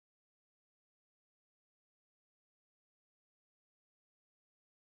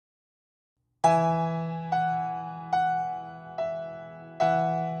The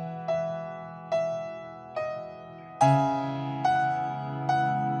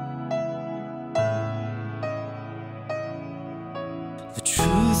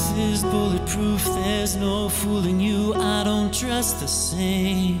truth is bulletproof, there's no fooling you. I don't dress the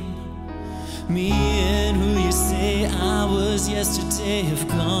same. Me and who you say I was yesterday have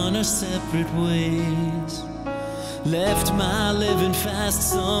gone our separate ways. Left my living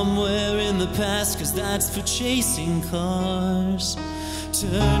fast somewhere in the past, 'cause that's for chasing cars.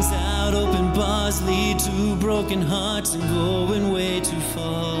 Turns out open bars lead to broken hearts and going way too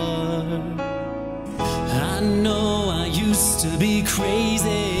far. I know I used to be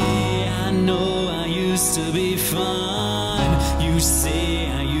crazy, I know I used to be fun. You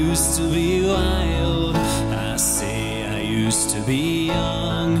say I used to be wild, I say I used to be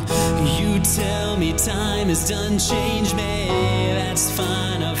young. You tell me time has done changed me, that's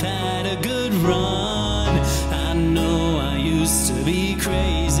fine, I've had a good run. I know I used to be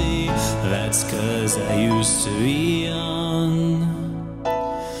crazy, that's 'cause I used to be young.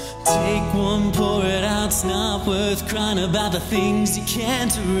 Take one, pour it out, it's not worth crying about the things you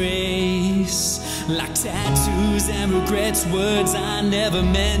can't erase. Like tattoos and regrets, words I never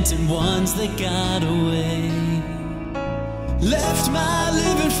meant and ones that got away. Left my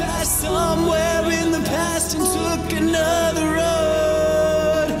living fast somewhere in the past and took another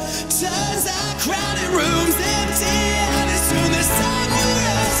road. Turns out crowded rooms empty and as soon as time for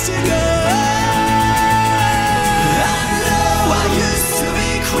us to go. I know I used to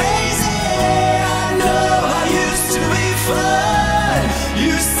be crazy, I know I used to be fun.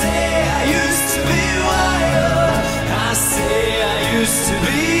 You say I used to be wild, I say I used to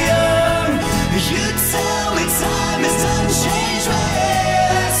be young. You tell me time has done changed me,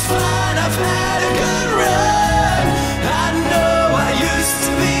 that's fine, I've had a good run. I know I used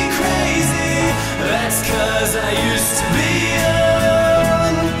to be crazy, that's 'cause I used to be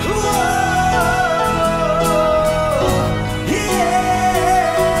young. Whoa, yeah.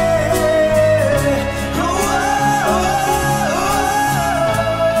 Whoa,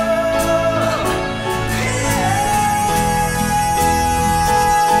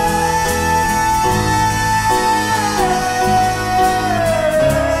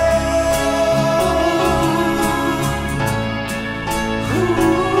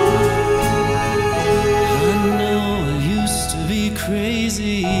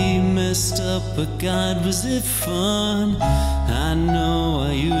 crazy, messed up, but God, was it fun? I know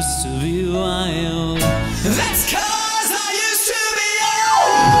I used to be wild. That's 'cause I used to be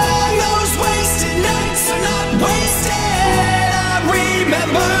young. Those wasted nights are not wasted, I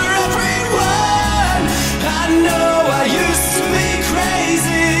remember everyone. I know I used to be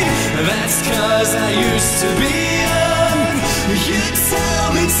crazy, that's 'cause I used to be young. You tell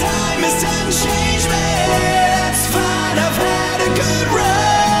me time has done changed me, that's fine, I've had a good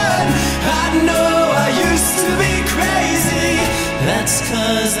run. I know I used to be crazy, that's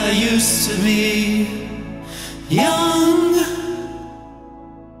 'cause I used to be young.